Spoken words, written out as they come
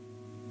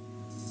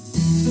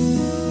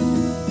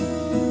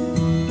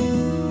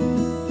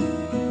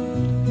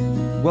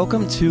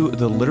welcome to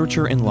the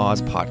Literature and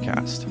Laws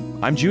podcast.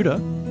 I'm Judah.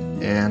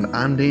 And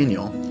I'm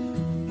Daniel.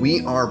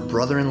 We are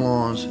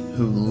brother-in-laws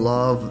who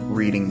love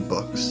reading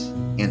books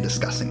and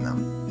discussing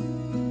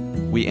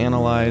them. We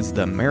analyze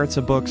the merits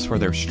of books for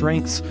their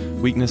strengths,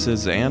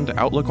 weaknesses, and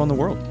outlook on the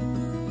world.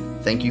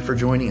 Thank you for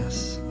joining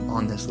us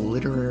on this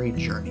literary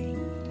journey.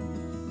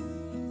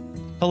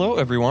 Hello,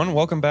 everyone.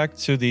 Welcome back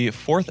to the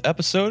fourth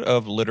episode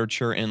of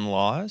Literature and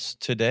Laws.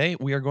 Today,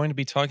 we are going to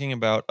be talking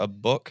about a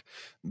book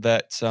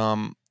that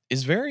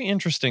is very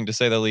interesting, to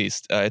say the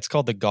least. It's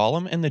called The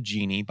Golem and the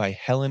Jinni by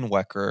Helene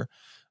Wecker.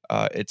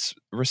 It's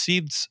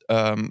received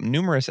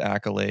numerous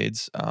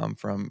accolades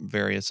from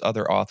various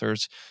other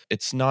authors.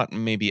 It's not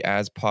maybe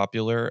as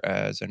popular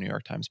as a New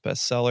York Times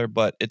bestseller,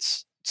 but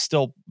it's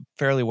still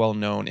fairly well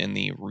known in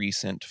the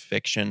recent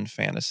fiction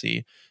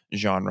fantasy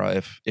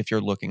genre if you're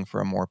looking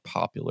for a more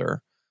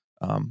popular-esque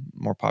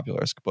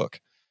book.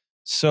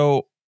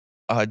 So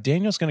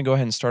Daniel's going to go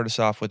ahead and start us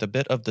off with a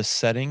bit of the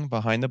setting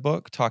behind the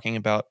book, talking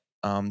about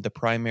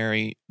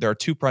there are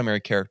two primary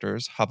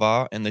characters,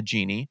 Hava and the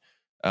Jinni,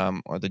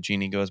 or the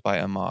Jinni goes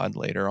by Ahmad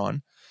later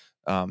on.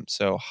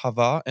 So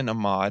Hava and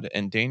Ahmad,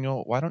 and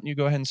Daniel, why don't you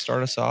go ahead and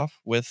start us off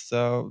with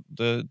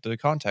the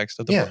context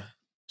of the book?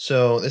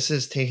 So this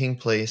is taking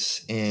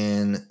place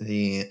in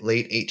the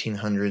late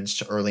 1800s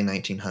to early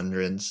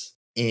 1900s.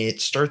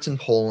 It starts in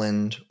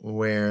Poland,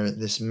 where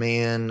this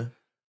man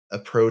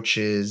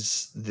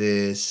approaches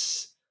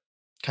this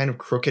kind of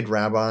crooked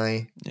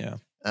rabbi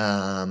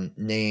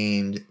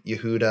named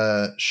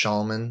Yehuda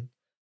Shalman,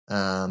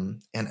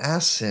 and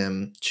asks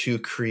him to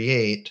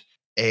create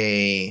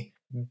a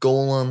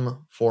golem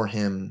for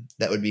him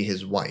that would be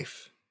his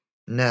wife.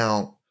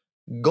 Now,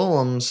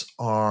 golems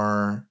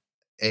are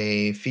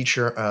a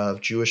feature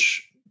of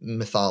Jewish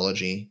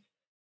mythology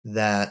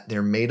that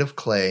they're made of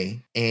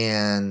clay,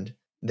 and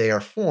they are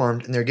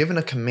formed, and they're given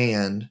a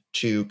command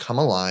to come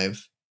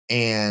alive,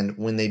 and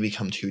when they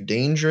become too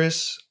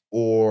dangerous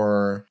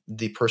or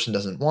the person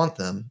doesn't want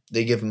them,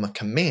 they give them a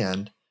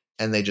command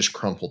and they just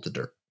crumple to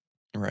dirt.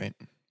 Right.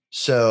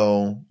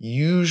 So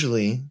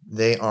usually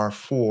they are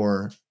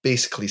for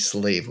basically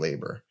slave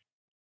labor.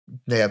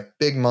 They have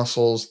big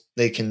muscles.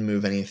 They can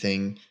move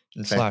anything.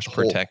 In Slash fact,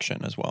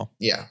 protection as well.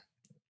 Yeah.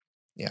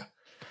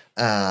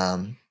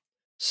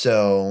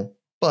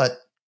 But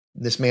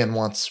this man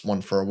wants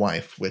one for a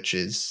wife, which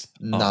is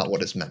not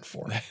what it's meant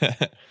for,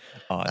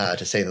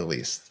 to say the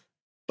least.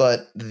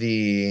 But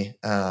the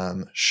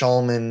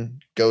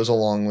Shalman goes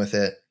along with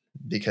it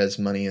because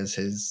money is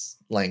his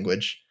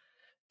language,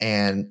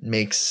 and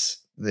makes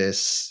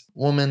this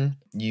woman,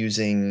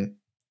 using,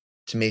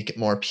 to make it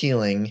more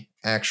appealing,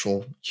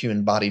 actual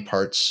human body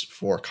parts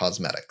for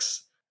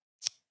cosmetics.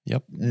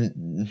 Yep.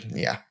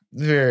 Yeah.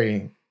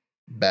 Very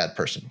bad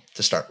person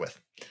to start with.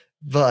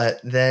 But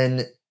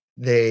then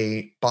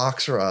they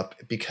box her up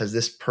because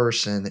this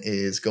person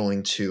is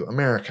going to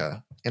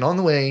America. And on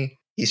the way,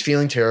 he's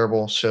feeling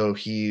terrible, so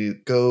he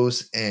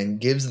goes and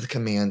gives the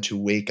command to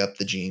wake up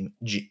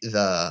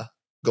the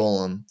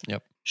golem.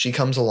 Yep. She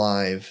comes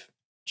alive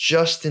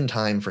just in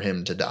time for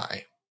him to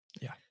die.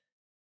 Yeah.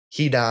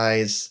 He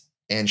dies,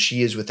 and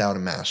she is without a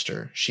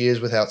master. She is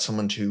without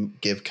someone to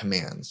give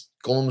commands.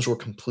 Golems were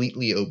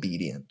completely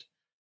obedient,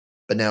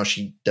 but now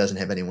she doesn't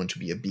have anyone to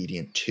be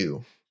obedient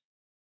to.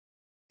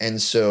 And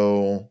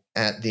so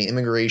at the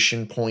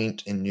immigration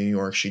point in New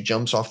York, she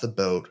jumps off the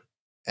boat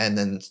and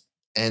then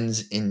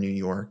ends in New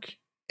York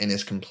and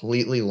is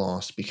completely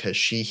lost because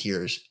she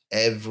hears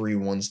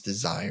everyone's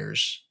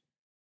desires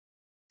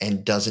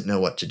and doesn't know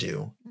what to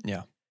do.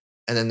 Yeah.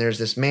 And then there's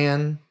this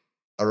man,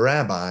 a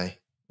rabbi,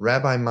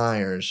 Rabbi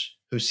Myers,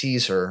 who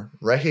sees her,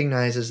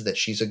 recognizes that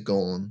she's a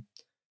golem,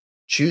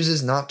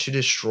 chooses not to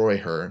destroy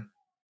her,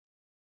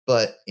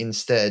 but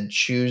instead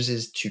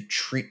chooses to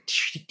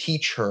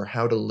teach her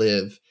how to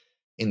live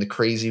in the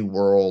crazy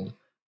world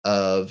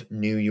of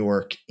New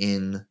York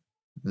in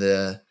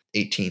the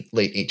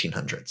late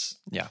 1800s.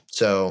 Yeah.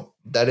 So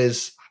that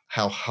is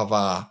how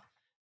Hava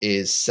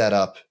is set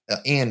up.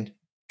 And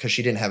because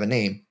she didn't have a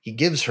name, he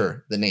gives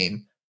her the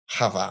name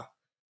Hava.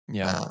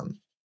 Yeah.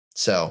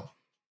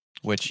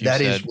 Which you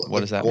said,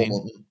 what does that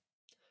mean?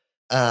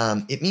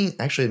 It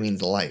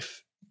means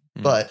life.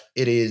 But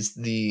it is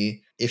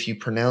if you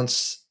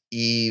pronounce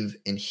Eve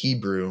in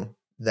Hebrew,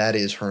 that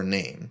is her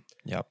name.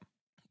 Yep.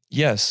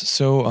 Yes.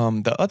 So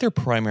the other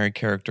primary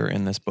character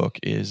in this book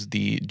is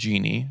the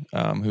Jinni,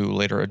 who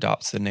later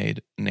adopts the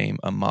name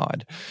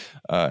Ahmad.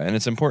 And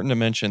it's important to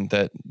mention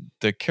that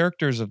the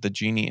characters of the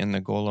Jinni and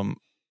the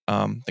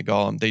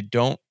Golem, they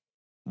don't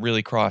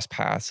really cross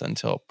paths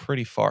until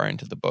pretty far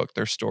into the book.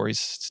 Their stories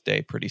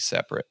stay pretty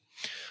separate.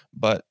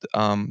 But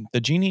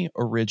the Jinni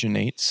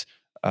originates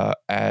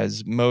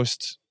as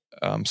most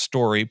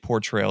story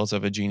portrayals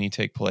of a genie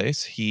take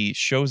place. He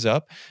shows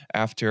up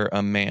after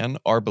a man,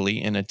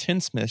 Arbely, in a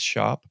tinsmith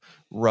shop,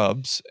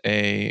 rubs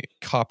a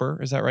copper.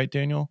 Is that right,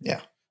 Daniel?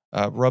 Yeah.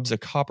 Rubs a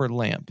copper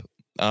lamp.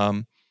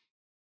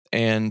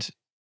 And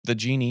the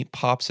genie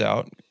pops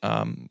out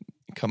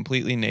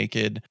completely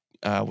naked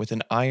with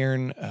an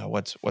iron,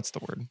 what's the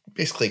word?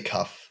 Basically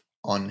cuff.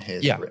 on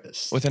his Yeah,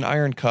 wrist. with an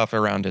iron cuff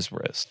around his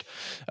wrist.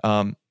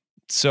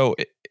 So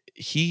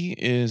he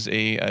is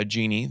a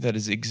genie that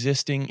is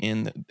existing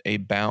in a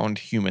bound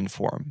human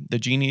form. The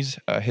genies,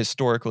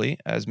 historically,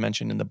 as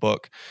mentioned in the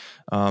book,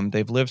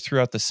 they've lived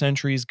throughout the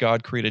centuries.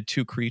 God created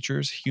two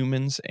creatures,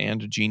 humans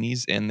and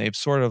genies, and they've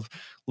sort of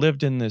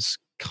lived in this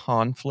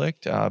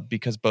conflict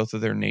because both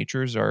of their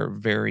natures are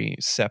very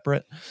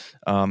separate.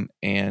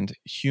 And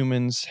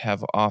humans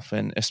have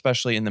often,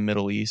 especially in the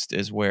Middle East,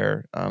 is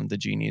where the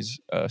genies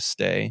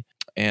stay,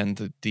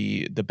 and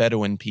the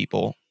Bedouin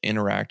people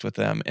interact with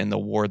them, and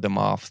they'll ward them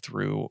off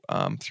through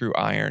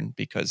iron,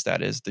 because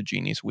that is the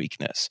genie's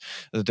weakness.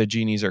 The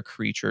genies are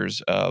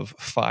creatures of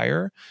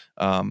fire,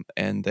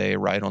 and they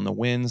ride on the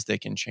winds. They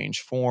can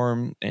change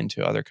form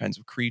into other kinds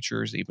of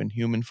creatures, even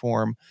human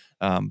form,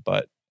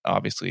 but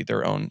obviously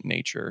their own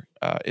nature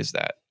is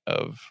that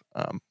of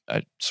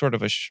a sort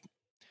of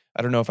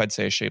I don't know if I'd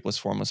say a shapeless,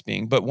 formless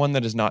being, but one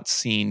that is not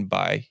seen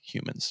by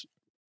humans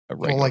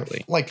Well,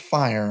 regularly. like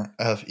fire,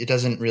 it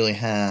doesn't really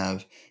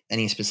have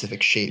any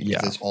specific shape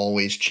because Yeah. it's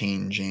always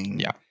changing.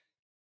 Yeah.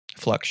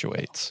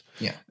 Fluctuates.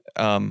 Yeah.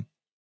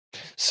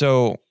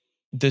 So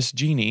this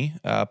genie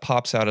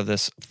pops out of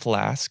this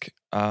flask,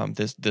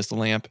 this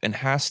lamp, and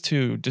has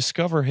to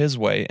discover his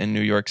way in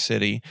New York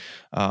City.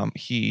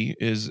 He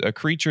is a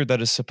creature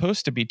that is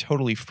supposed to be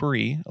totally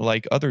free,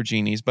 like other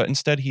genies, but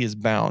instead he is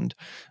bound.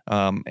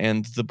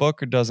 And the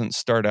book doesn't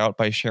start out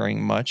by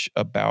sharing much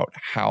about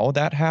how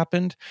that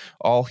happened.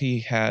 All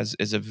he has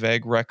is a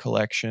vague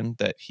recollection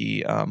that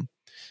he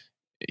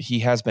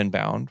has been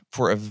bound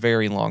for a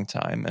very long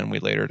time, and we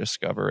later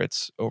discover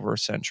it's over a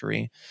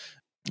century.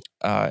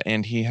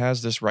 And he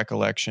has this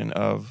recollection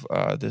of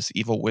this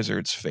evil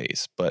wizard's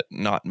face, but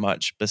not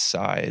much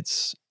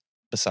besides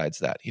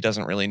that. He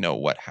doesn't really know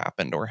what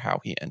happened or how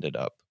he ended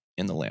up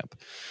in the lamp.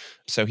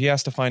 So he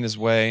has to find his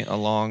way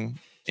along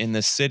in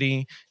this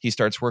city. He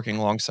starts working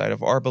alongside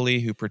of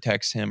Arbely, who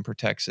protects him,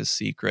 protects his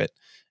secret,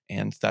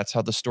 and that's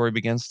how the story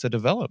begins to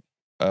develop.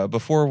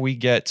 Before we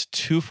get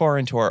too far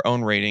into our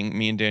own rating,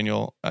 me and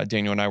Daniel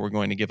and I were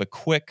going to give a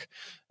quick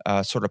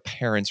sort of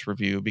parents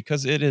review,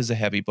 because it is a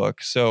heavy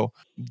book. So,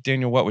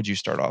 Daniel, what would you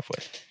start off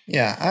with?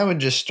 Yeah, I would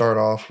just start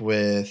off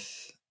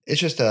with, it's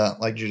just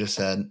like you just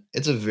said,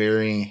 it's a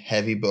very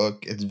heavy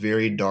book. It's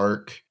very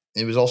dark.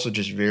 It was also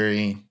just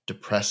very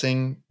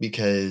depressing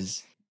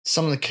because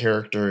some of the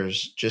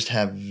characters just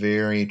have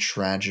very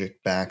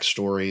tragic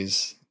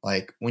backstories.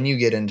 Like when you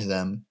get into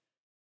them,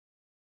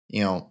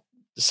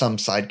 some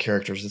side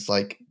characters, it's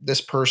like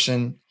this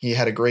person, he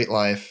had a great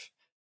life,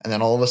 and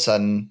then all of a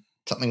sudden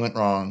something went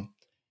wrong.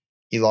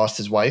 He lost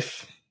his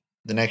wife.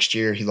 The next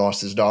year, he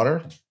lost his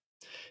daughter.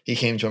 He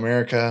came to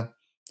America,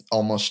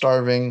 almost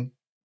starving,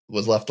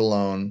 was left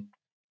alone.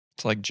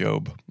 It's like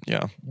Job.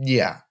 Yeah.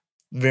 Yeah,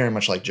 very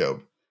much like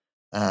Job.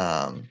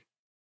 And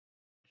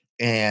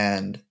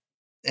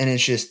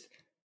it's just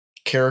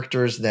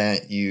characters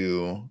that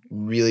you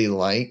really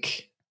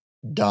like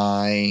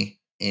die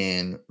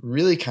in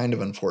really kind of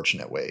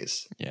unfortunate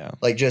ways. Yeah.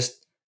 Like,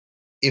 just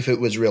if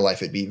it was real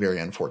life, it'd be very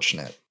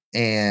unfortunate.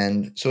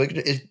 And so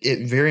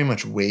it very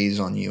much weighs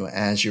on you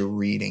as you're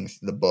reading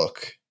the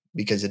book,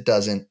 because it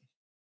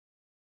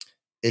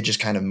just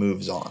kind of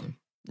moves on.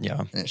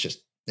 Yeah. And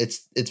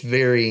it's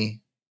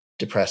very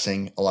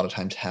depressing a lot of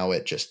times how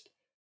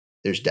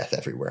there's death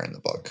everywhere in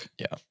the book.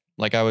 Yeah.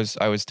 Like I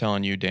was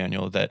telling you,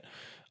 Daniel, that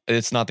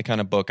it's not the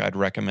kind of book I'd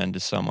recommend to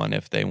someone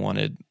if they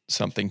wanted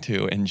something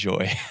to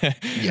enjoy.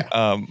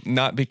 Yeah.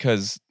 Not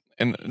because,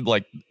 and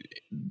like,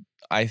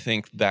 I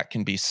think that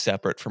can be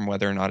separate from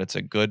whether or not it's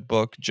a good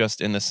book, just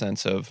in the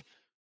sense of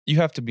you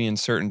have to be in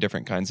certain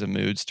different kinds of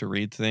moods to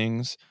read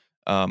things.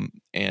 And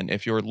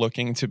if you're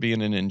looking to be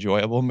in an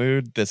enjoyable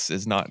mood, this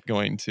is not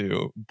going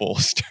to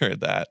bolster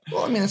that.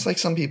 Well, I mean, it's like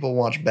some people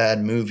watch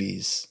bad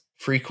movies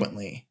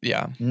frequently.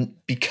 Yeah.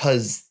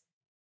 Because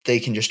they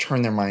can just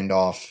turn their mind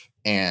off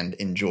and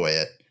enjoy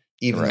it,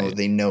 even though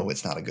they know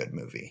it's not a good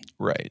movie.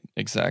 Right.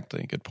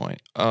 Exactly. Good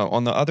point.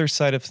 On the other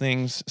side of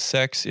things,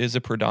 sex is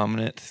a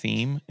predominant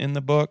theme in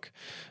the book.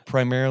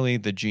 Primarily,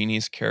 the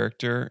genie's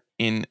character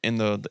in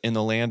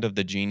the land of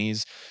the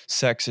genies,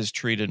 sex is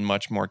treated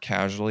much more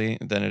casually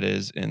than it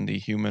is in the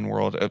human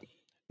world.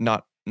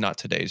 Not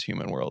today's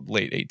human world,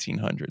 late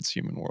 1800s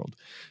human world,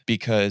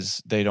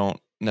 because they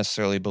don't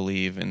necessarily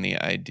believe in the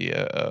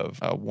idea of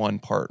one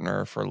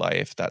partner for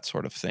life, that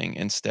sort of thing.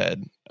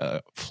 Instead,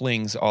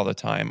 flings all the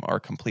time are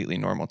completely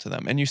normal to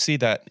them, and you see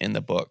that in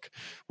the book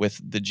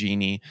with the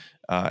genie.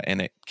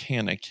 And it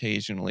can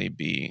occasionally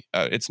be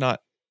it's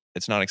not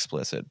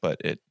explicit, but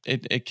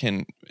it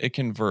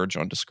can verge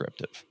on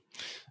descriptive,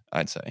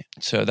 I'd say.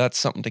 So that's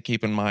something to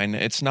keep in mind.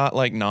 It's not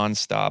like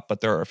nonstop,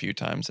 but there are a few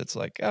times it's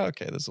like, oh,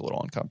 okay, this is a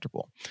little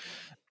uncomfortable.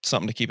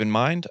 Something to keep in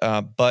mind.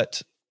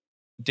 But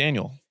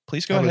Daniel,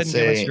 please go ahead and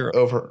give us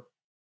your.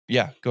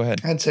 Yeah, go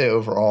ahead. I'd say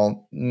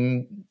overall,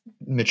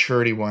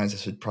 maturity wise,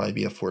 this would probably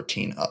be a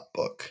 14 up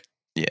book.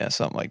 Yeah,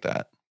 something like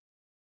that.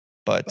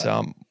 But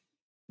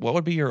what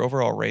would be your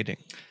overall rating?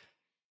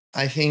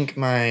 I think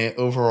my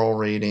overall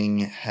rating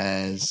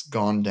has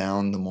gone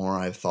down the more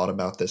I've thought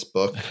about this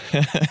book.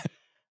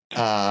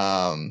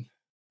 Um,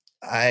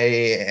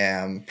 I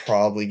am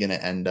probably going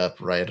to end up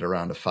right at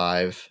around a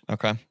 5.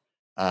 Okay.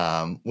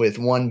 With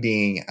 1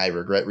 being I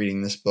regret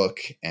reading this book,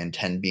 and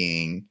 10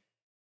 being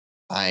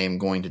I am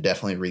going to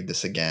definitely read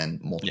this again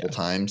multiple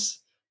times.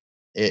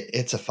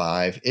 It's a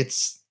 5.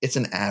 It's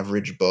an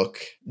average book.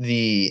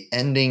 The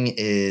ending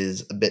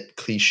is a bit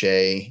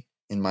cliche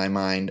in my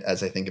mind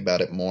as I think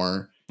about it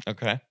more.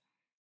 Okay.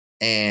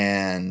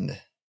 And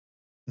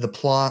the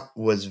plot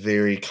was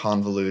very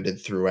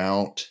convoluted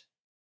throughout,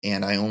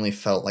 and I only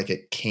felt like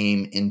it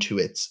came into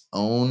its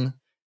own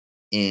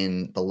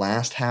in the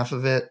last half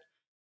of it,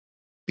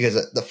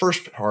 because the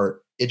first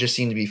part, it just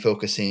seemed to be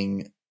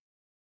focusing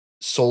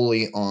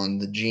solely on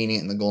the Jinni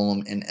and the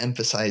Golem and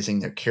emphasizing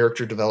their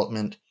character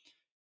development,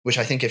 which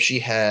I think if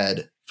she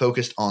had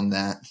focused on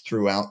that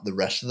throughout the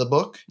rest of the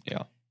book,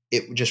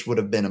 it just would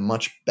have been a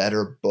much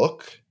better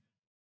book.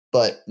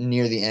 But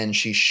near the end,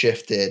 she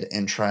shifted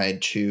and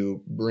tried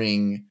to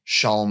bring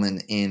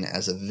Shalman in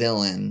as a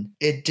villain.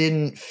 It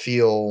didn't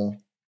feel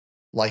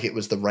like it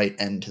was the right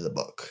end to the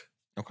book.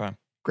 Okay.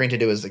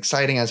 Granted, it was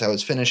exciting as I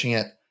was finishing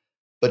it,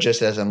 but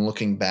just as I'm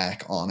looking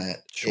back on it,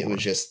 it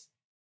was just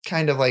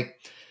kind of like,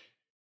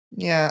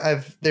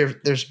 yeah,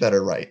 there's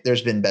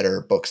been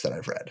better books that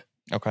I've read.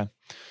 Okay.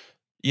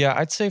 Yeah,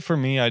 I'd say for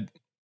me, I'd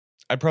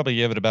probably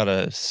give it about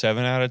a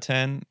 7 out of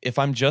 10. If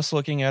I'm just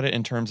looking at it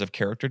in terms of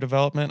character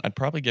development, I'd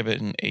probably give it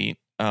an 8.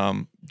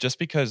 Just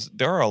because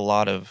there are a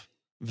lot of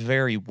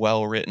very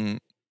well written,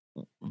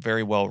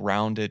 very well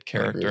rounded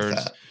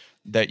characters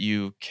that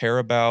you care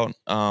about.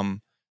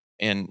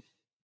 And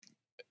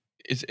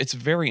it's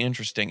very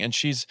interesting, and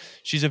she's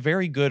a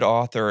very good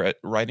author at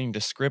writing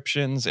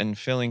descriptions and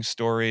filling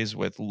stories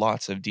with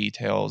lots of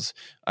details.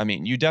 I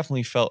mean, you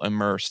definitely felt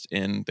immersed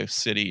in the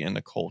city and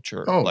the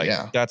culture.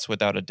 That's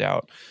without a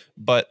doubt.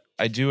 But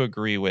I do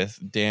agree with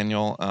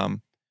Daniel.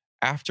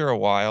 After a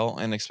while,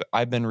 and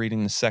I've been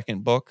reading the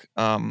second book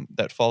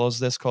that follows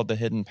this, called The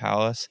Hidden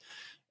Palace,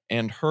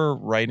 and her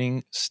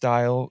writing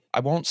style,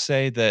 I won't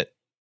say that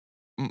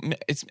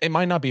it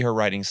might not be her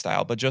writing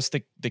style, but just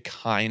the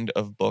kind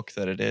of book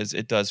that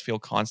it does feel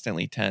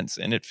constantly tense,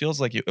 and it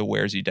feels like it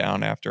wears you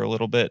down after a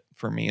little bit.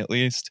 For me, at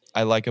least,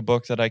 I like a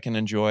book that I can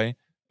enjoy,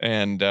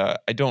 and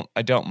I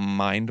don't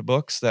mind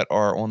books that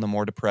are on the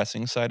more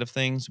depressing side of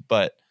things.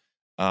 But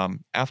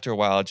after a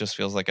while, it just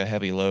feels like a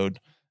heavy load,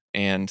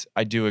 and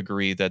I do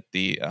agree that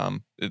the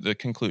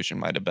conclusion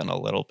might have been a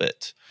little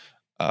bit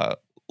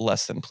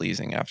less than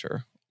pleasing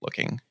after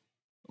looking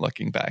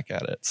back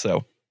at it.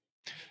 So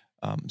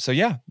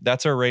yeah,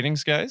 that's our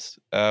ratings, guys.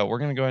 We're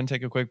going to go ahead and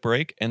take a quick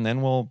break, and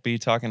then we'll be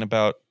talking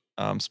about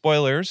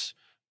spoilers,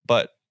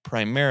 but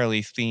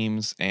primarily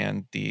themes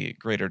and the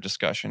greater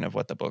discussion of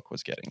what the book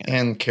was getting at.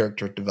 And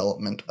character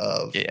development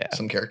of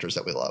some characters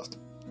that we loved.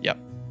 Yep.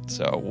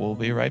 So we'll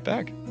be right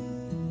back.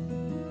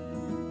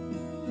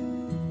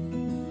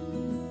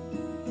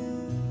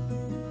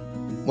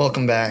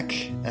 Welcome back.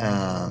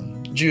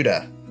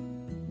 Judah,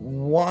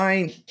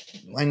 why...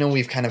 I know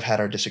we've kind of had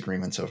our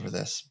disagreements over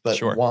this, but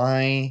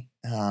why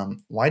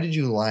did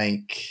you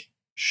like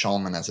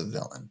Shalman as a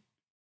villain?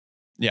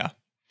 Yeah,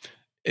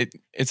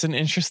 it's an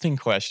interesting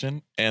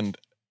question, and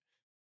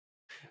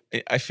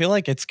I feel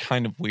like it's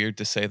kind of weird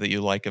to say that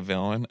you like a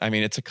villain. I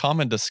mean, it's a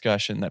common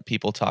discussion that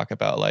people talk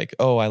about, like,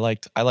 oh, I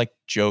like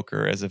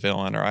Joker as a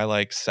villain, or I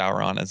like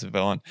Sauron as a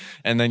villain,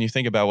 and then you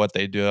think about what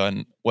they do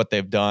and what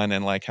they've done,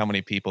 and like how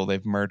many people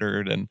they've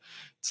murdered, and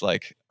it's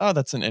like, oh,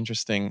 that's an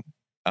interesting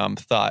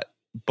thought.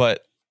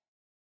 But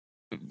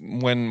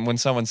when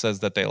someone says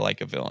that they like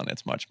a villain,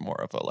 it's much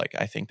more of a, like,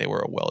 I think they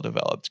were a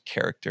well-developed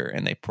character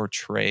and they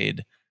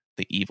portrayed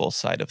the evil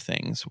side of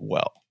things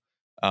well.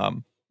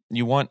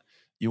 You want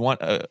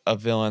a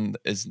villain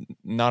that is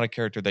not a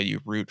character that you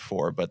root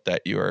for, but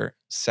that you're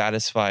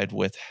satisfied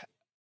with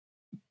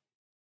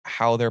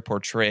how they're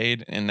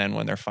portrayed, and then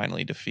when they're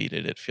finally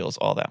defeated, it feels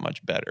all that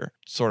much better.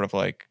 Sort of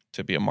like,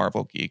 to be a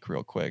Marvel geek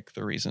real quick,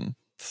 the reason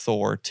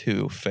Thor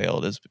 2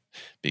 failed is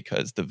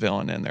because the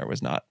villain in there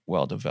was not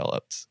well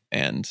developed,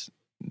 and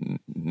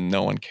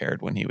no one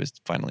cared when he was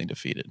finally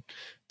defeated.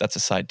 That's a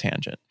side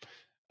tangent.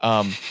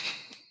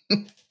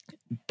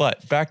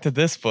 But back to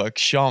this book,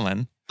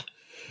 Shalman.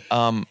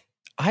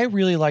 I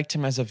really liked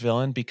him as a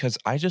villain because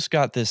I just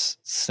got this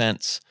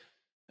sense,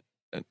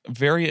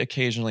 very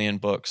occasionally in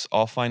books,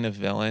 I'll find a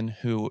villain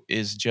who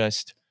is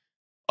just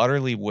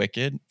utterly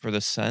wicked for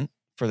the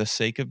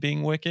sake of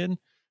being wicked.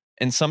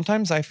 And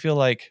sometimes I feel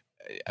like,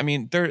 I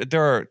mean, there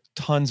are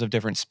tons of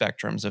different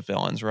spectrums of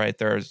villains, right?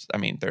 There's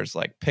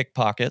like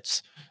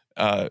pickpockets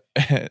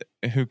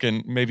who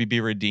can maybe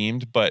be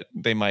redeemed, but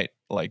they might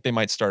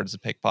start as a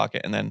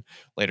pickpocket and then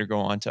later go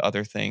on to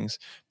other things.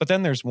 But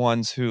then there's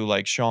ones who,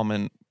 like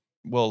Shalman,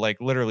 will like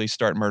literally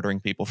start murdering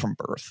people from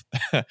birth.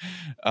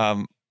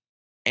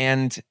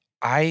 And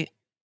I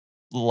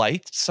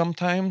liked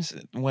sometimes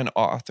when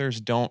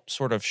authors don't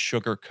sort of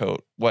sugarcoat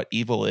what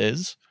evil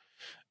is.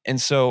 And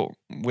so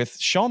with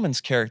Shalman's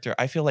character,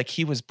 I feel like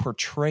he was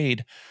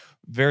portrayed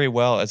very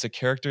well as a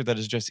character that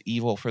is just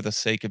evil for the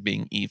sake of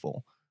being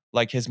evil.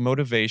 Like his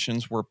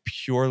motivations were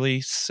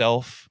purely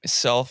self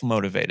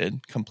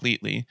motivated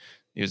completely.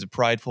 He was a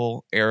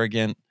prideful,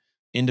 arrogant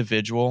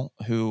individual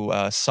who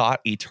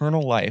sought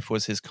eternal life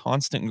was his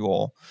constant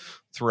goal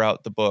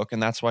throughout the book,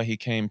 and that's why he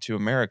came to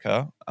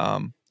America.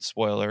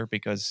 Spoiler,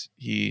 because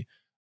he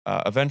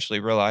eventually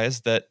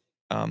realized that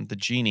the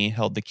genie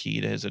held the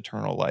key to his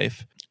eternal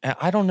life. And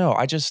I don't know.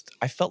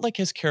 I felt like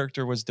his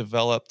character was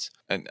developed.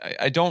 And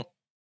I don't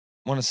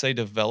want to say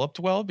developed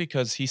well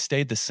because he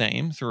stayed the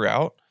same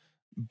throughout,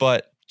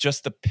 but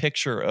just the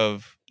picture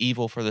of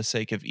evil for the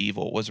sake of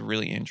evil was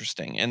really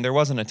interesting. And there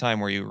wasn't a time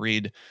where you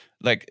read,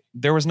 like,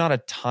 there was not a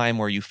time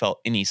where you felt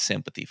any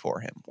sympathy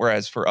for him,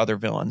 whereas for other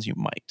villains, you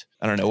might.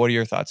 I don't know. What are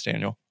your thoughts,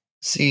 Daniel?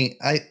 See,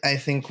 I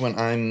think when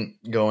I'm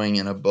going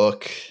in a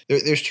book,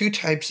 there's two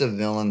types of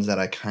villains that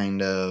I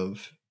kind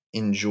of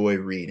enjoy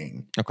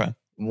reading. Okay.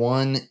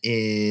 One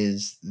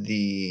is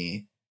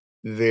the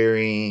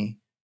very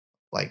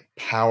like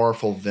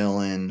powerful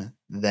villain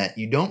that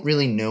you don't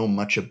really know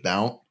much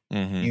about.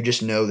 Mm-hmm. You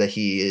just know that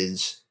he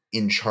is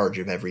in charge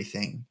of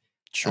everything.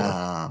 Sure.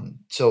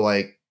 So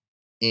like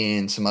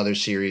in some other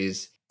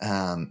series,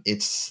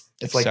 it's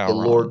like Sauron. the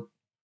Lord.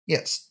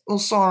 Yes, well,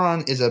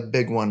 Sauron is a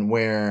big one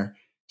where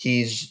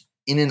he's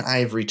in an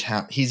ivory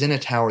tower. He's in a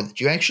tower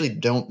that you actually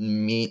don't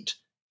meet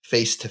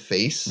face to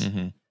face,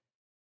 Mm-hmm.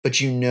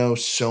 but you know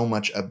so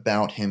much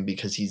about him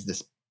because he's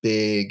this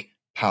big,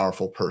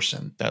 powerful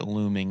person. That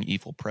looming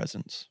evil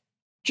presence.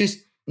 Just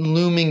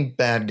looming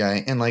bad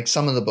guy. And like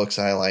some of the books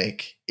I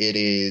like, it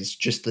is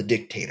just the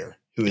dictator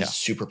who is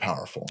super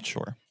powerful.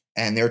 Sure.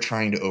 And they're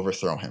trying to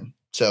overthrow him.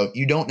 So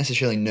you don't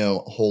necessarily know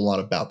a whole lot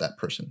about that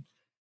person.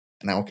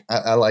 And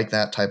I like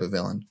that type of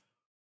villain.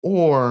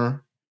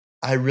 Or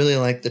I really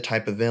like the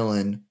type of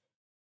villain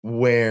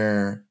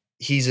where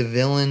he's a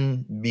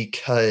villain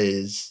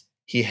because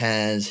he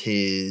has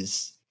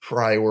his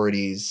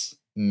priorities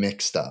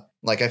mixed up.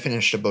 Like I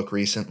finished a book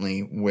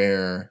recently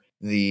where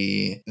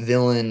the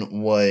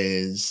villain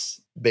was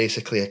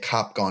basically a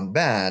cop gone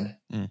bad,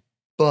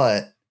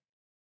 but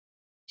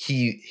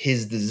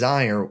his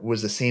desire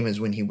was the same as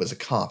when he was a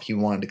cop. He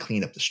wanted to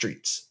clean up the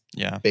streets.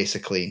 Yeah.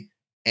 Basically.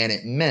 And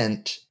it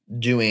meant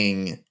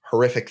doing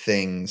horrific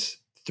things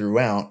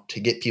throughout to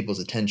get people's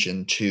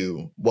attention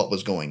to what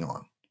was going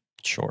on.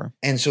 Sure.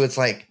 And so it's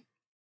like,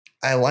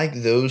 I like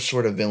those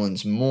sort of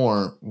villains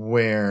more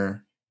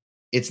where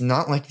it's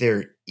not like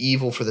they're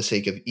evil for the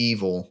sake of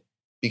evil,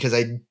 because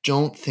I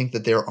don't think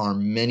that there are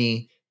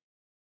many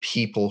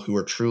people who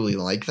are truly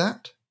like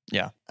that.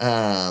 Yeah.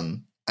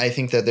 I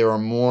think that there are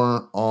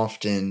more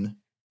often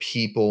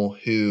people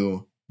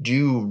who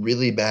do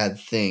really bad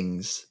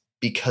things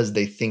because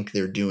they think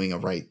they're doing a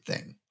right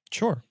thing.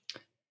 Sure.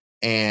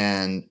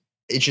 And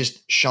it's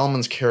just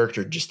Shalman's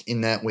character just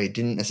in that way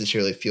didn't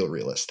necessarily feel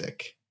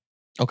realistic.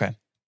 Okay.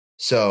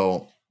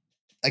 So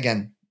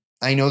again,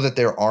 I know that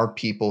there are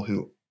people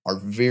who are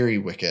very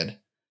wicked,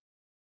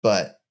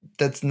 but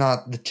that's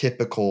not the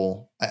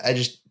typical. I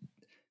just,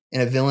 in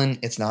a villain,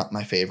 it's not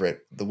my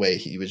favorite. The way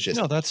he was just.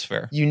 No, that's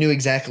fair. You knew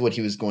exactly what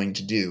he was going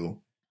to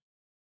do.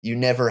 You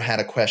never had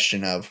a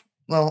question of,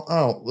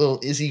 well,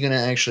 is he going to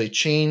actually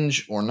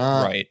change or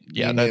not? Right.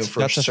 Yeah, you that's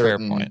a fair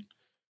point.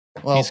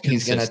 Well, he's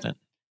consistent.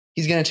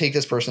 He's gonna take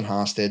this person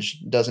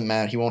hostage. Doesn't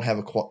matter. He won't have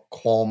a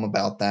qualm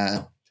about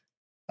that.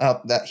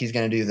 That he's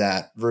gonna do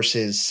that.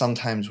 Versus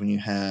sometimes when you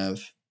have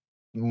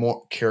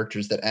more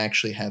characters that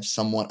actually have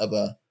somewhat of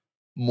a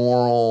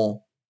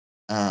moral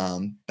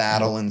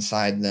battle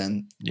inside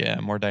them. Yeah,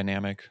 more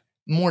dynamic.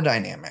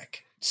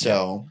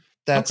 So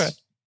that's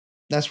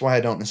why I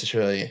don't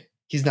necessarily.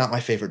 He's not my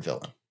favorite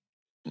villain.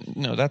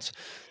 No, that's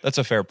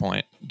a fair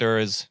point.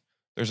 There's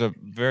a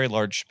very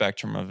large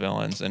spectrum of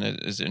villains, and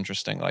it is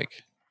interesting.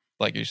 Like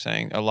you're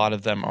saying, a lot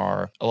of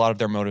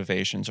their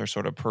motivations are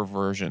sort of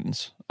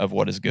perversions of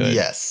what is good.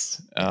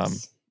 Yes.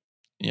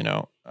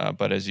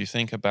 But as you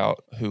think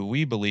about who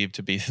we believe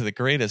to be the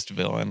greatest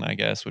villain, I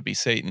guess would be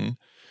Satan.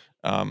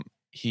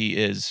 He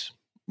is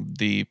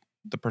the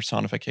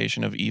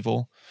personification of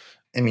evil.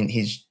 I mean,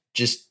 he's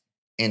just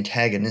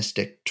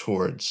antagonistic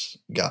towards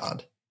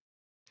God.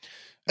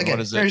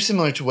 Again, very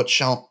similar to what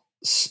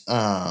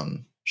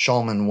Shalman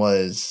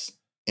was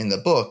in the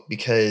book,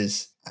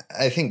 because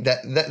I think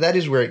that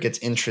is where it gets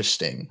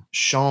interesting.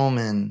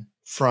 Shalman,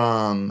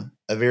 from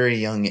a very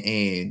young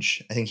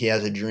age, I think he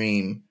has a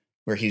dream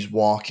where he's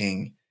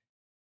walking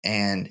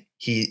and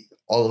he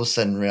all of a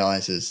sudden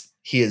realizes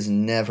he's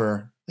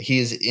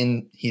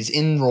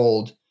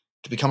enrolled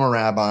to become a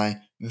rabbi,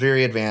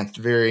 very advanced,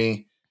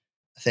 very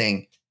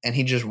thing. And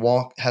he just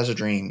has a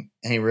dream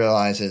and he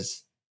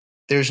realizes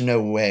there's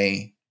no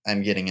way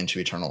I'm getting into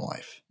eternal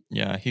life.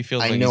 Yeah, he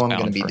feels I know I'm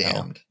going to be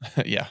damned.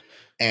 Yeah.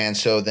 And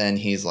so then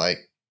he's like,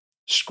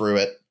 screw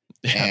it.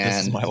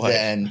 Yeah, and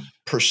then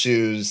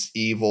pursues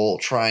evil,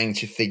 trying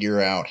to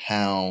figure out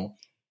how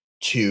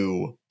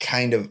to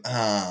kind of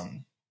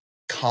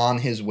con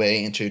his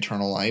way into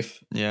eternal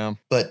life. Yeah.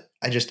 But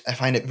I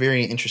find it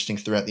very interesting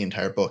throughout the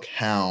entire book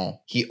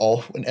how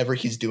whenever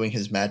he's doing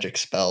his magic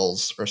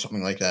spells or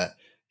something like that,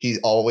 he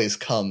always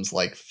comes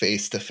like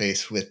face to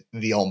face with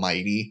the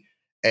Almighty,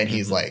 and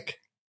he's like,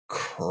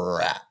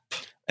 crap.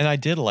 And I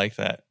did like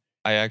that.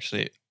 I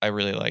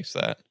really liked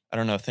that. I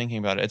don't know, thinking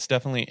about it, it's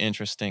definitely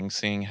interesting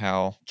seeing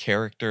how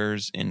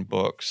characters in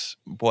books,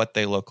 what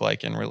they look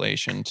like in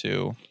relation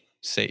to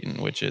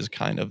Satan, which is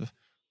kind of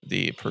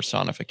the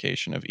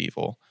personification of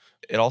evil.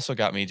 It also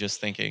got me just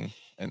thinking,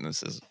 and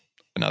this is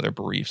another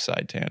brief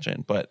side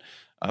tangent, but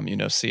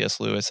C.S.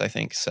 Lewis, I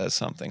think, says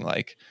something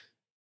like,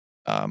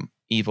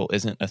 evil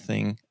isn't a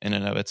thing in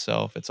and of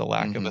itself. It's a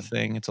lack of a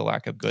thing. It's a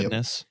lack of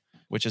goodness,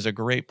 which is a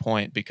great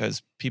point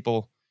because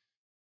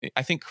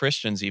I think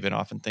Christians even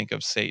often think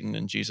of Satan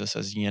and Jesus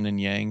as yin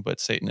and yang, but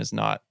Satan is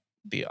not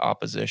the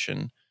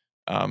opposition.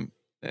 Um,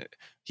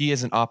 he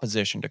is an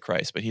opposition to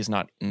Christ, but he's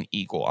not an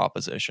equal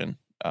opposition.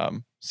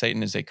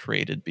 Satan is a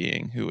created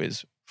being who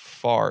is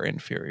far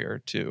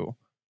inferior to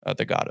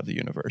the God of the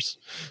universe.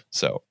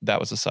 So that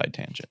was a side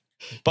tangent.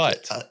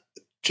 But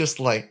just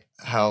like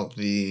how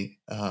the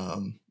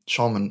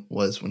shaman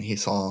was when he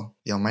saw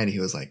the Almighty, he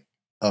was like,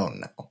 oh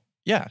no.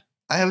 Yeah.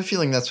 I have a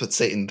feeling that's what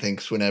Satan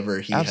thinks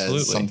whenever he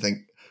has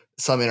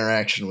some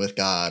interaction with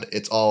God.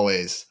 It's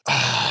always,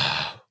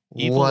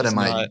 what am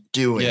I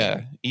doing?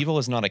 Yeah, evil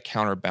is not a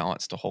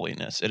counterbalance to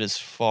holiness. It is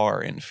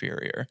far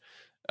inferior.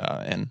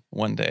 And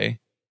one day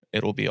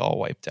it'll be all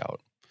wiped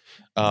out.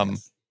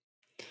 Yes.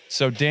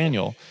 So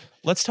Daniel,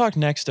 let's talk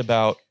next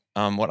about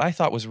what I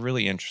thought was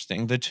really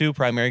interesting, the two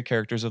primary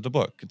characters of the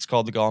book. It's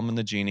called the Golem and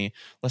the Jinni.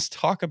 Let's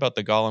talk about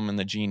the Golem and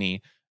the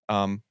Jinni.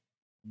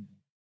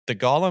 The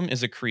Golem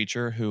is a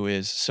creature who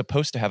is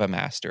supposed to have a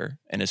master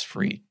and is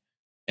free.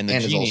 And the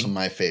Jinni is also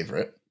my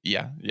favorite.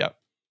 Yeah.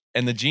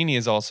 And the Jinni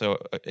is also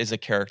a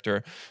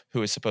character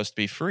who is supposed to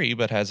be free,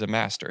 but has a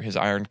master, his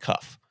iron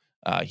cuff.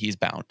 He's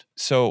bound.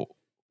 So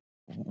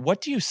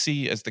what do you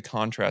see as the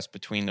contrast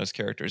between those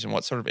characters and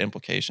what sort of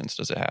implications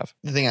does it have?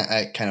 The thing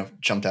I kind of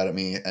jumped out at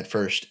me at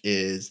first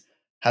is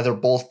how they're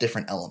both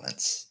different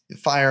elements.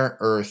 Fire,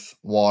 earth,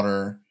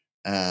 water,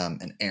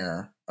 and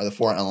air are the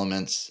four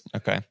elements.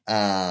 Okay.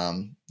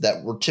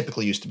 That were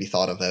typically used to be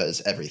thought of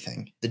as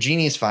everything. The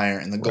Jinni is fire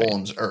and the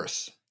Golem's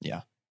earth.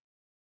 Yeah.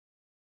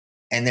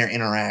 And they're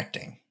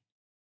interacting.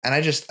 And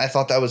I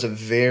thought that was a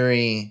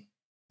very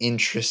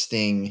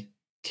interesting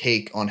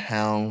take on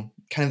how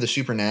kind of the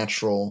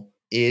supernatural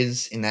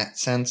is in that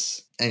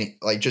sense. And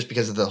like, just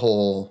because of the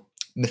whole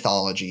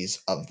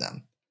mythologies of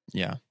them.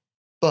 Yeah.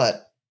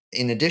 But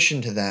in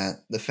addition to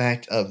that, the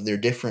fact of their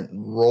different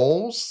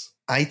roles,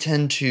 I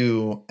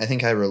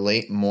think I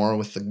relate more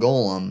with the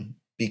Golem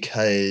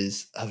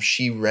because of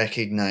she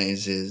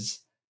recognizes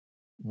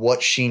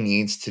what she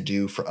needs to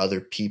do for other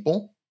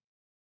people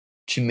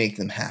to make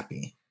them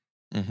happy.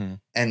 Mm-hmm.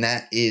 And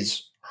that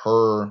is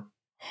her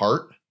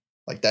heart.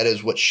 Like, that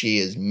is what she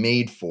is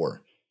made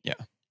for. Yeah.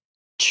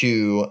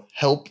 To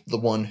help the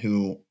one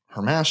who,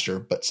 her master,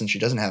 but since she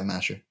doesn't have a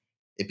master,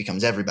 it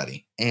becomes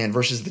everybody. And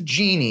versus the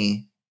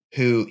Jinni,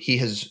 who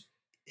his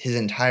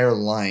entire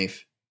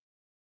life,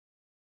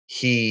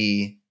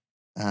 he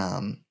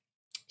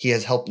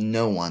has helped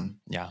no one.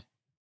 Yeah.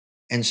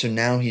 And so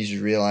now he's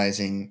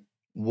realizing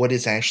what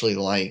it's actually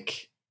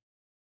like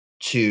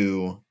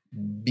to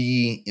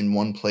be in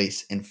one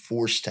place and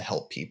forced to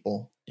help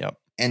people. Yep.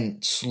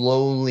 And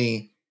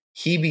slowly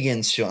he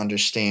begins to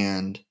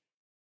understand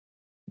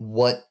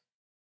what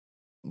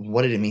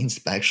it means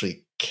to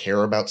actually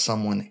care about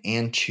someone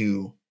and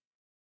to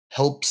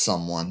help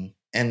someone.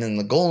 And then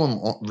the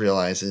Golem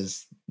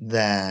realizes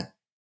that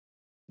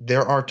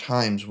there are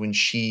times when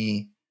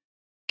she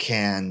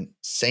can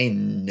say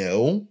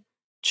no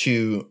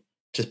to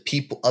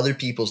other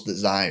people's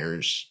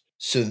desires,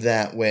 so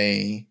that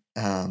way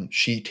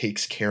she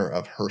takes care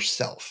of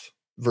herself.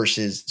 So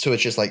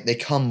it's just like they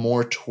come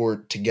more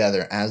toward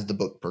together as the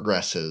book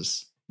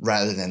progresses,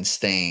 rather than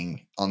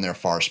staying on their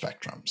far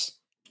spectrums.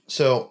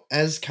 So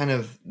as kind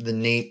of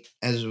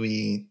as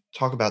we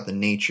talk about the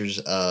natures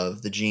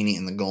of the Jinni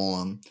and the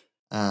Golem,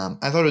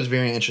 I thought it was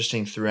very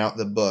interesting throughout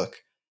the book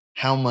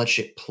how much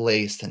it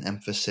placed an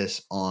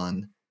emphasis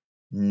on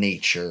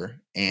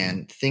nature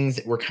and things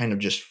that we're kind of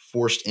just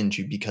forced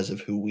into because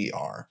of who we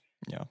are.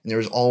 Yeah. And there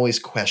was always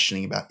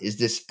questioning about,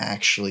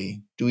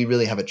 do we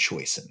really have a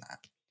choice in that?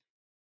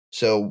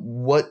 So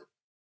what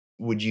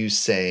would you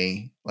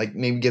say, like,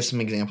 maybe give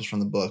some examples from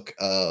the book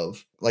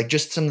of like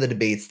just some of the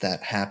debates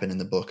that happen in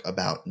the book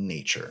about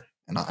nature?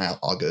 And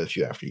I'll go with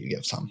you after you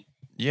give some.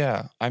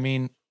 Yeah. I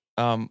mean,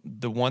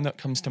 the one that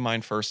comes to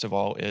mind first of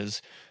all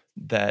is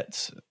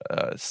that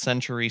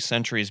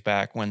centuries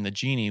back, when the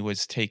Jinni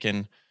was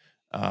taken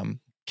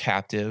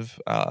captive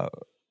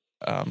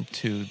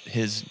to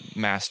his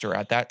master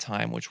at that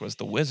time, which was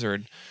the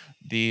wizard,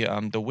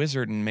 the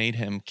wizard made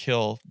him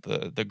kill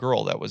the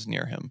girl that was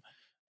near him.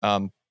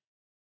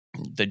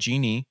 The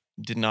Jinni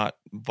did not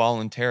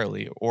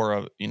voluntarily,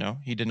 or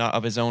he did not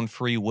of his own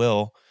free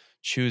will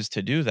choose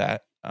to do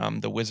that.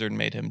 The wizard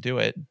made him do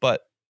it,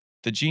 but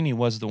the Jinni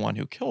was the one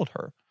who killed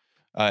her.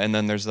 And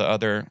then there's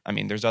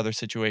there's other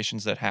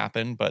situations that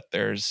happen, but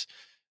there's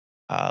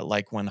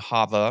like when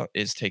Hava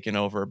is taken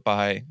over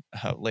by,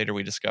 later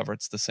we discover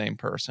it's the same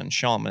person.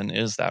 Shaman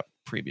is that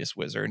previous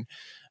wizard,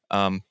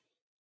 um,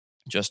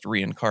 just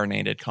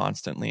reincarnated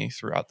constantly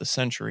throughout the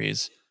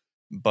centuries.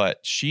 But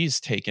she's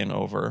taken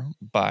over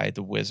by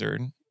the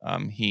wizard.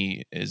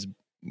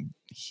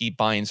 He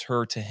binds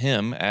her to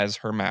him as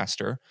her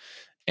master,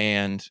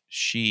 and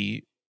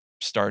she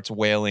starts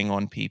wailing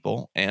on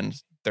people. And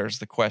there's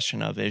the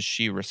question of, is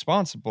she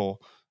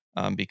responsible?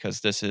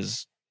 Because this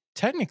is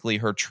technically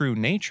her true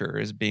nature,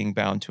 is being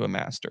bound to a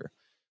master.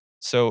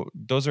 So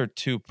those are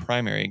two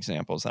primary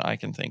examples that I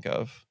can think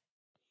of.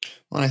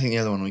 Well, I think the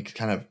other one we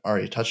kind of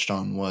already touched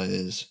on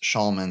was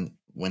Shulman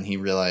when he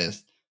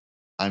realized,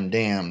 I'm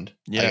damned.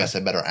 I Yeah, guess I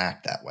better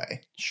act that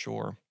way.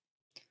 sure.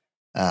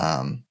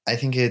 I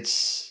think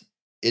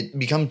it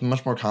becomes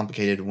much more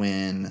complicated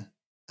when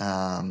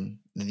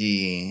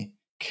the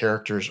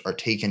characters are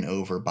taken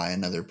over by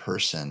another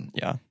person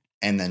Yeah,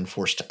 and then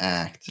forced to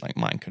act. like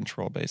mind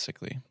control,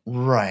 basically.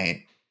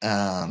 Right.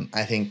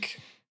 I think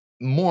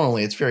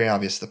morally, it's very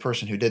obvious the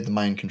person who did the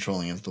mind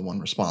controlling is the one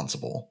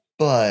responsible.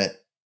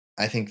 But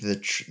I think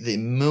the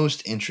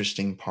most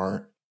interesting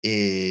part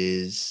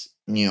is,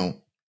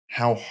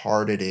 how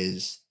hard it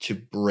is to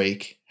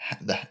break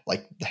the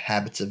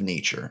habits of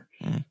nature.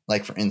 Mm.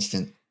 Like, for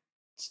instance,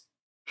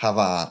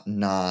 Hava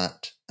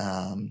not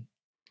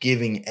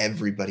giving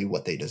everybody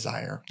what they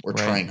desire, or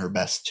Right. trying her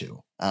best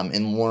to,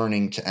 and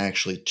learning to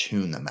actually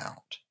tune them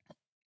out.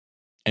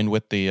 And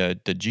with the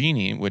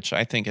Jinni, which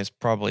I think is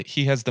probably,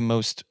 he has the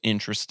most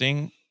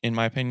interesting, in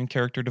my opinion,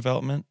 character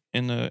development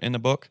in the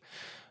book,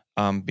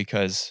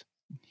 because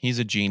he's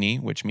a genie,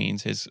 which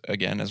means his,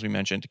 again, as we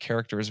mentioned,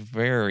 character is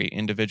very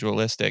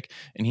individualistic,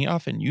 and he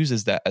often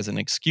uses that as an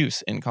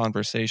excuse in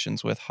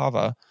conversations with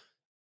Hava,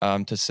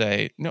 to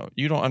say, no,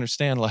 you don't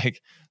understand.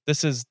 Like,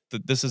 this is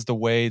the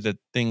way that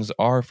things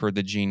are for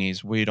the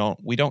genies. We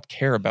don't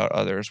care about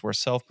others. We're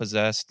self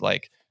possessed.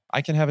 Like,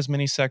 I can have as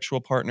many sexual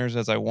partners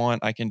as I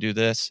want. I can do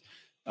this.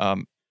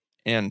 Um,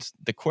 and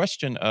the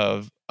question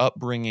of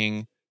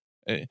upbringing,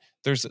 uh,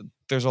 there's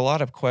there's a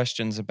lot of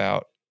questions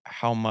about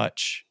how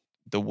much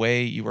the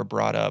way you were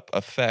brought up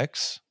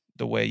affects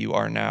the way you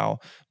are now.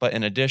 But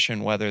in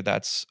addition, whether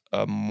that's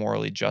a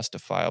morally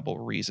justifiable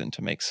reason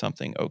to make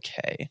something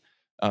okay.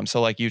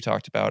 So, like you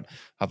talked about,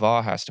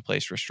 Hava has to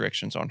place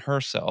restrictions on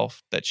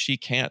herself, that she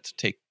can't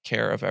take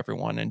care of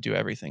everyone and do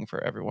everything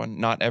for everyone.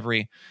 Not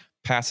every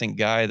passing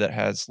guy that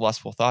has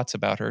lustful thoughts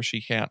about her,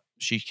 she can't,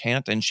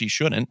 and she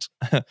shouldn't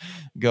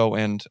go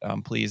and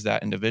please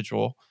that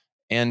individual.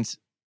 And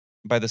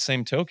by the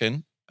same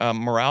token,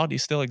 morality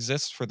still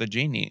exists for the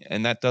genie,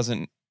 and that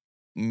doesn't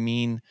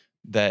mean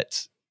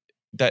that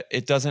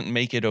it doesn't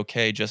make it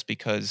okay just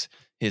because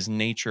his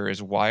nature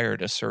is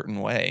wired a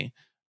certain way,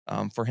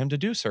 for him to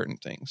do certain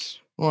things.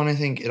 Well, and I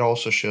think it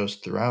also shows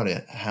throughout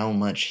it how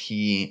much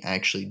he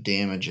actually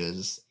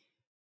damages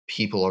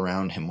people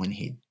around him when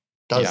he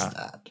does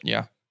that.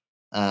 Yeah.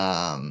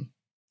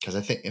 Because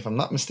I think, if I'm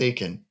not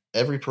mistaken,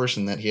 every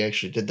person that he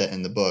actually did that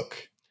in the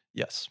book,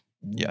 Yes.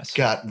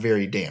 got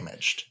very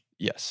damaged.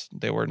 Yes.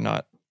 They were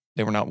not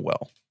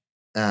well.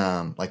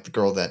 Like the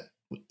girl that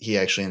he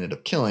actually ended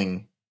up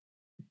killing,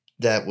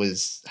 that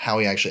was how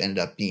he actually ended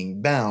up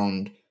being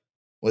bound,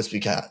 was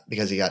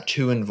because he got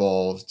too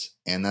involved,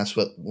 and that's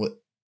what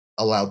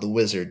allowed the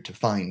wizard to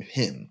find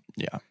him.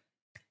 Yeah.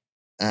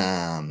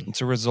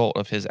 It's a result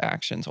of his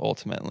actions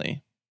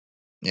ultimately.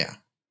 Yeah.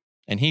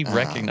 And he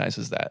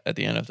recognizes that at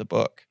the end of the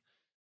book,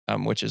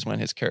 which is when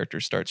his character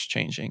starts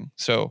changing.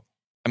 So,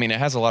 I mean, it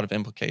has a lot of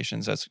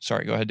implications.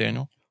 Sorry, go ahead,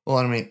 Daniel. Well,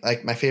 I mean,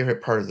 like, my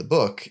favorite part of the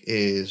book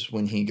is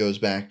when he goes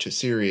back to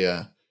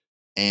Syria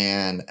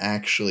and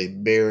actually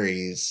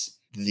buries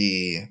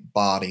the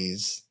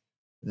bodies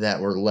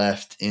that were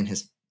left in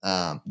his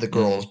the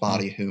girl's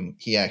body, whom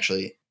he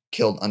actually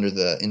killed under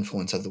the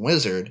influence of the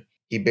wizard.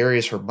 He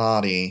buries her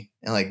body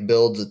and, like,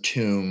 builds a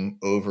tomb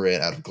over it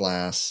out of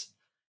glass,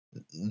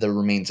 the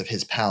remains of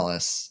his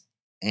palace,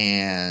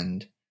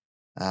 and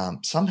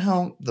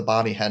somehow the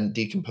body hadn't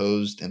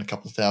decomposed in a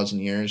couple thousand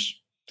years.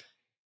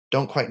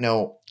 Don't quite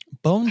know.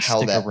 Bones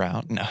stick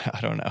around. No,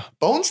 I don't know.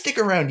 Bones stick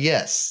around,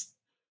 yes.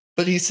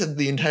 But he said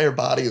the entire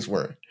bodies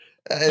were.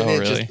 And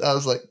really? I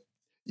was like,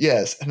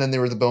 yes. And then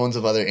there were the bones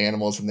of other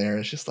animals in there.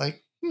 It's just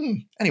like,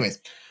 Anyways.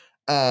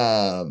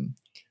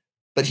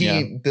 But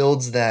he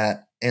builds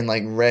that and,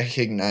 like,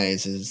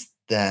 recognizes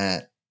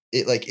that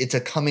it's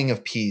a coming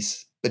of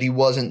peace, but he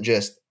wasn't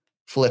just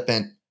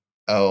flippant.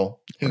 Oh,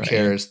 who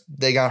cares?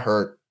 They got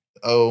hurt.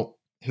 Oh,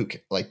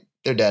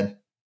 they're dead.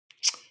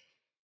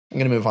 I'm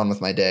going to move on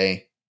with my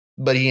day.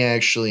 But he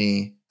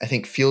actually, I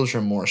think, feels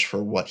remorse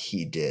for what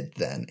he did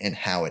then and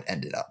how it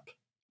ended up.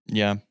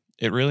 Yeah,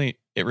 it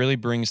really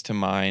brings to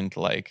mind,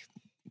 like,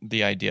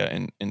 the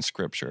idea in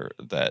scripture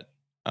that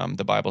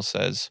the Bible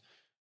says,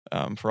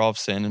 for all have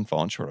sinned and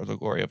fallen short of the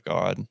glory of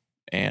God.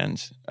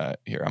 And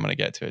here, I'm going to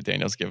get to it.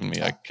 Daniel's giving me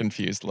a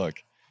confused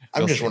look.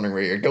 I'm just wondering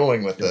where you're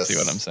going with this. See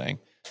what I'm saying.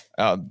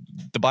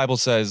 the Bible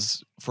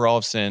says, "For all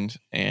have sinned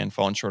and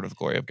fallen short of the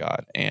glory of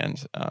God,"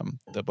 and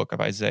the book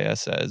of Isaiah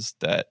says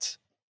that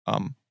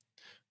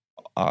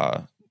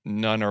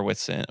none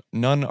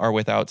are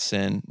without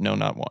sin, no,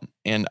 not one.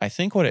 And I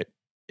think what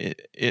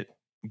it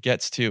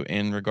gets to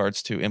in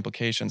regards to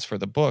implications for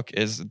the book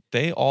is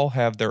they all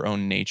have their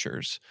own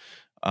natures,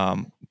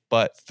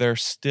 but they're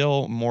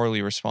still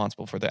morally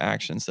responsible for the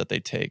actions that they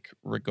take,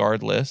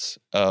 regardless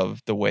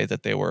of the way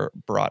that they were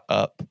brought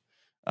up,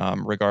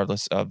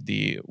 regardless of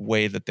the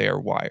way that they are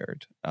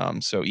wired.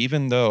 So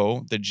even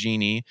though the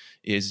genie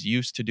is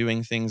used to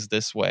doing things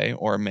this way,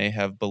 or may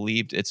have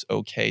believed it's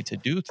okay to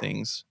do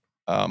things,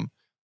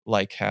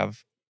 like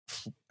have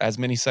as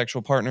many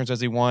sexual partners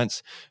as he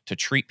wants, to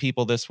treat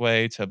people this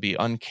way, to be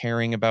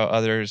uncaring about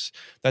others,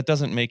 that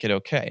doesn't make it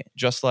okay.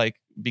 Just like,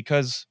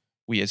 because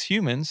we as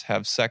humans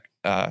have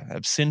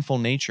sinful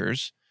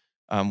natures,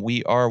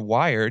 we are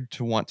wired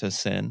to want to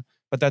sin,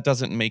 but that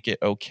doesn't make it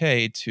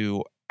okay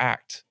to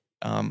act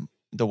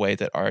the way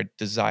that our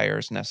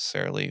desires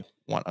necessarily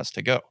want us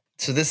to go.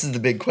 So this is the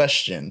big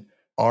question.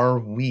 Are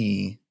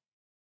we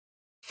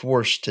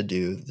forced to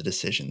do the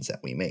decisions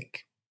that we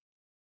make?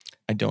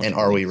 I don't. And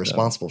are we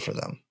responsible for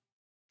them?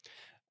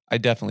 I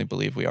definitely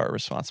believe we are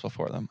responsible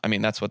for them. I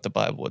mean, that's what the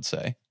Bible would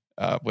say,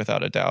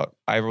 without a doubt.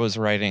 I was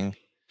writing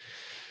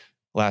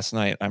last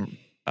night. I'm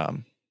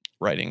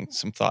writing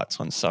some thoughts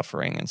on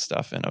suffering and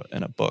stuff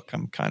in a book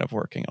I'm kind of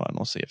working on.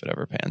 We'll see if it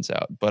ever pans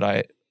out. But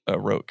I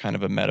wrote kind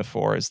of a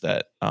metaphor is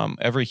that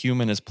every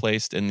human is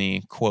placed in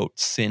the, quote,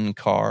 sin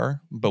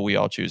car, but we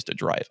all choose to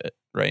drive it,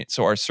 right?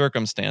 So our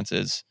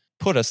circumstances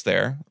put us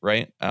there,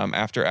 right?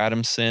 After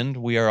Adam sinned,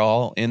 we are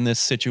all in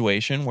this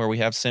situation where we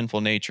have sinful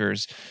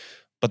natures,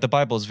 but the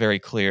Bible is very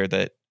clear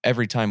that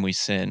every time we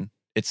sin,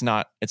 it's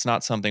not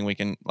something we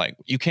can, like,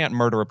 you can't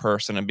murder a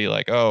person and be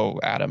like, oh,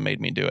 Adam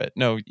made me do it.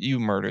 No, you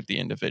murdered the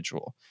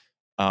individual.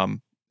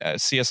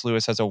 C.S.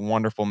 Lewis has a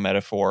wonderful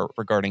metaphor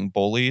regarding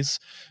bullies,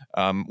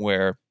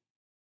 where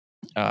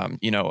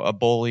a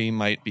bully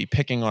might be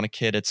picking on a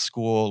kid at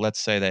school. Let's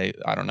say they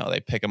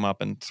pick him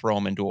up and throw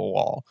him into a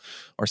wall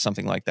or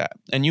something like that.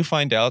 And you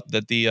find out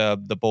that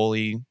the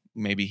bully,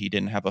 maybe he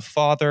didn't have a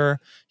father,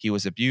 he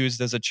was abused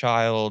as a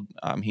child,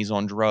 he's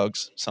on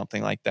drugs,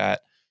 something like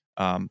that.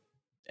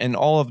 And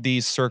all of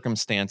these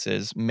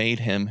circumstances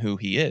made him who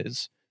he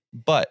is.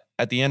 But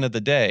at the end of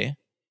the day,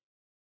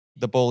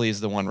 the bully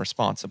is the one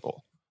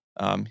responsible.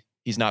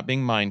 He's not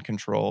being mind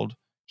controlled.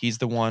 He's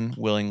the one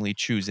willingly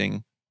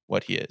choosing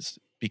what he is,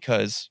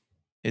 because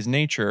his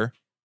nature,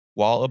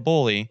 while a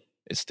bully,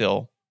 is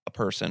still a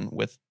person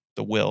with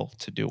the will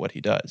to do what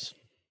he does.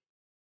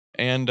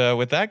 And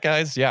with that,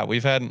 guys,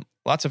 we've had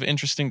lots of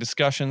interesting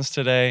discussions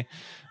today.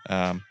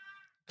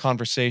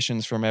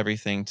 Conversations from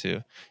everything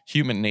to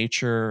human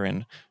nature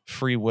and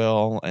free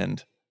will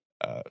and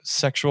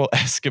sexual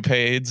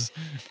escapades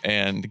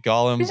and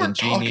golems and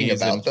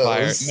genies and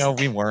fire. No,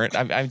 we weren't.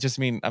 I just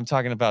mean, I'm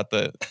talking about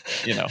the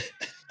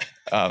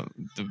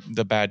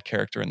bad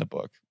character in the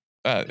book.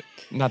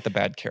 Not the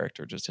bad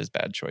character, just his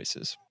bad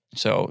choices.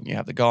 So you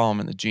have the golem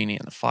and the genie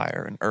and the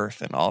fire and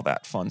earth and all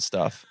that fun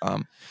stuff.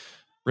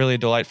 Really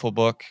delightful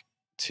book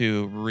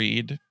to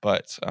read,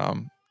 but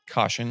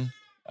caution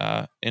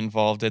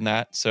involved in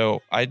that.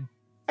 So I'd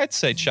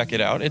say check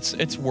it out.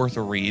 It's worth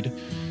a read.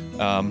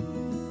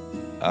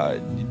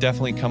 You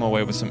definitely come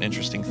away with some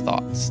interesting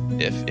thoughts,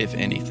 if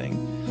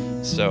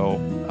anything. So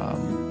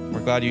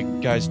we're glad you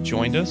guys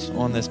joined us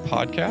on this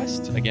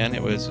podcast. Again,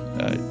 it was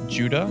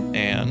Judah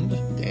and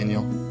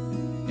Daniel.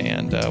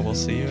 And we'll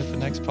see you at the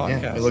next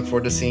podcast. Yeah, we look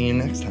forward to seeing you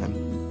next time.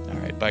 All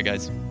right. Bye,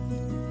 guys.